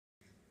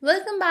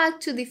Welcome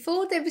back to the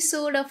fourth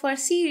episode of our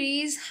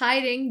series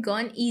Hiring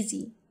Gone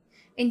Easy.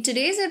 In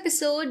today's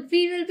episode,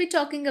 we will be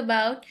talking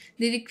about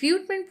the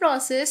recruitment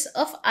process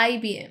of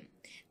IBM,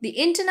 the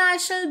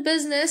International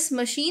Business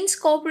Machines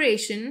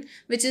Corporation,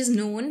 which is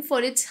known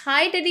for its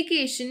high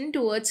dedication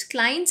towards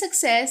client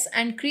success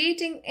and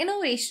creating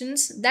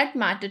innovations that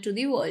matter to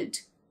the world.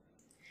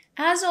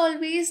 As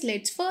always,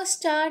 let's first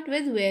start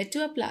with where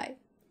to apply.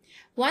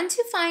 Once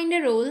you find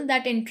a role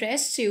that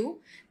interests you,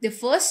 the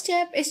first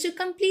step is to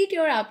complete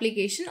your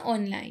application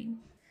online.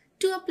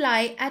 To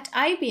apply at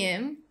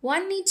IBM,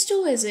 one needs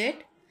to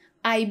visit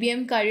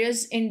IBM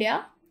Careers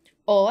India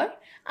or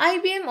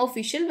IBM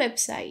official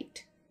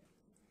website.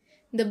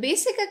 The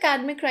basic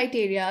academic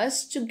criteria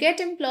to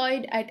get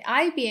employed at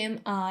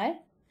IBM are: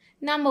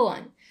 number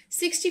 1,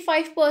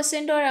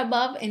 65% or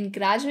above in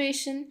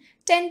graduation,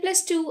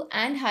 10+2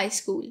 and high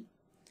school,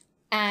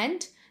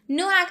 and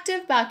no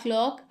active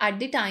backlog at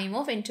the time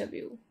of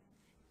interview.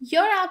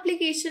 Your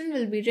application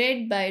will be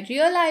read by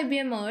real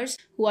IBMers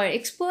who are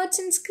experts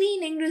in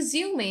screening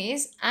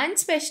resumes and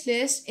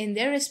specialists in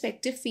their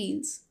respective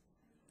fields.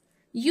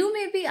 You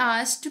may be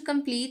asked to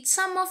complete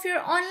some of your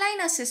online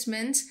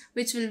assessments,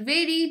 which will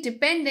vary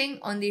depending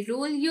on the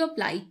role you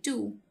apply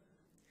to.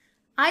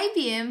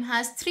 IBM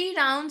has 3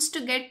 rounds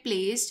to get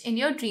placed in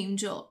your dream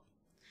job.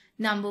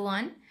 Number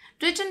 1,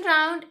 written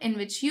round, in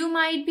which you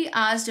might be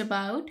asked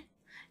about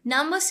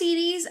number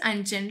series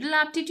and general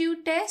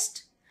aptitude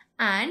test,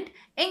 and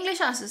English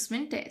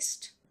assessment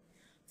test.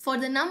 For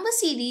the number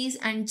series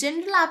and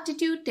general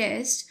aptitude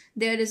test,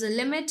 there is a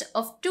limit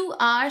of 2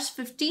 hours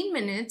 15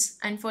 minutes,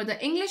 and for the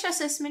English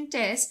assessment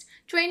test,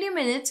 20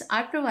 minutes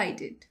are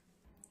provided.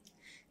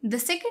 The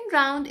second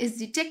round is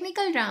the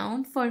technical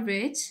round, for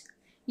which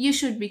you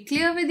should be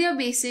clear with your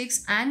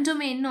basics and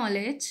domain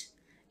knowledge.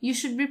 You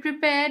should be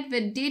prepared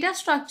with data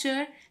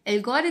structure,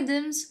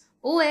 algorithms,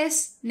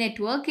 OS,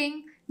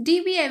 networking,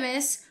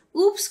 DBMS,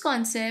 OOPS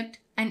concept,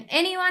 and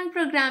any one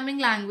programming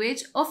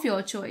language of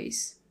your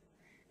choice,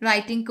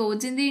 writing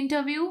codes in the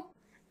interview,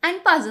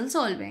 and puzzle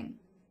solving.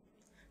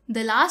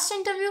 The last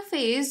interview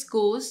phase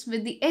goes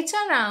with the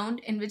HR round,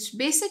 in which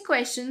basic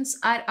questions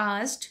are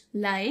asked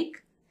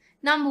like: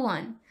 number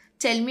 1,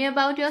 tell me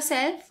about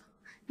yourself.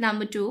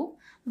 Number 2,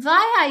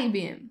 why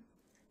IBM?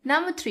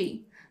 Number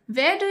 3,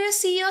 where do you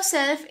see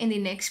yourself in the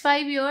next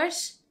 5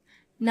 years?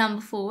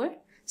 Number 4,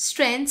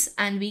 strengths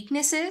and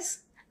weaknesses.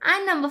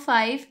 And number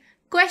 5,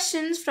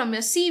 questions from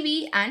your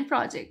CV and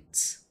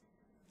projects.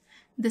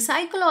 The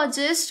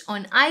psychologist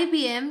on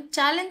IBM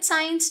Talent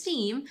Science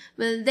team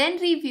will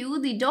then review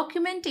the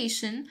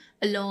documentation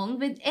along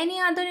with any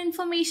other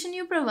information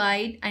you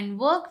provide and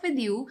work with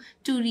you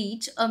to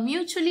reach a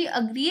mutually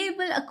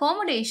agreeable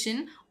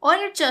accommodation or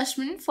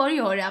adjustment for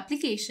your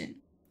application.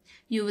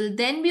 You will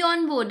then be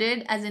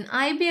onboarded as an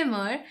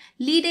IBMer,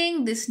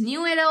 leading this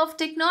new era of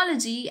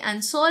technology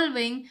and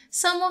solving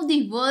some of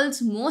the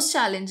world's most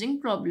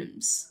challenging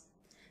problems.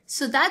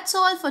 So that's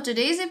all for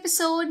today's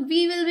episode.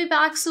 We will be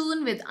back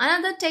soon with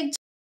another tech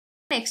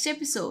next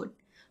episode.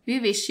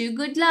 We wish you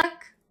good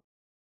luck.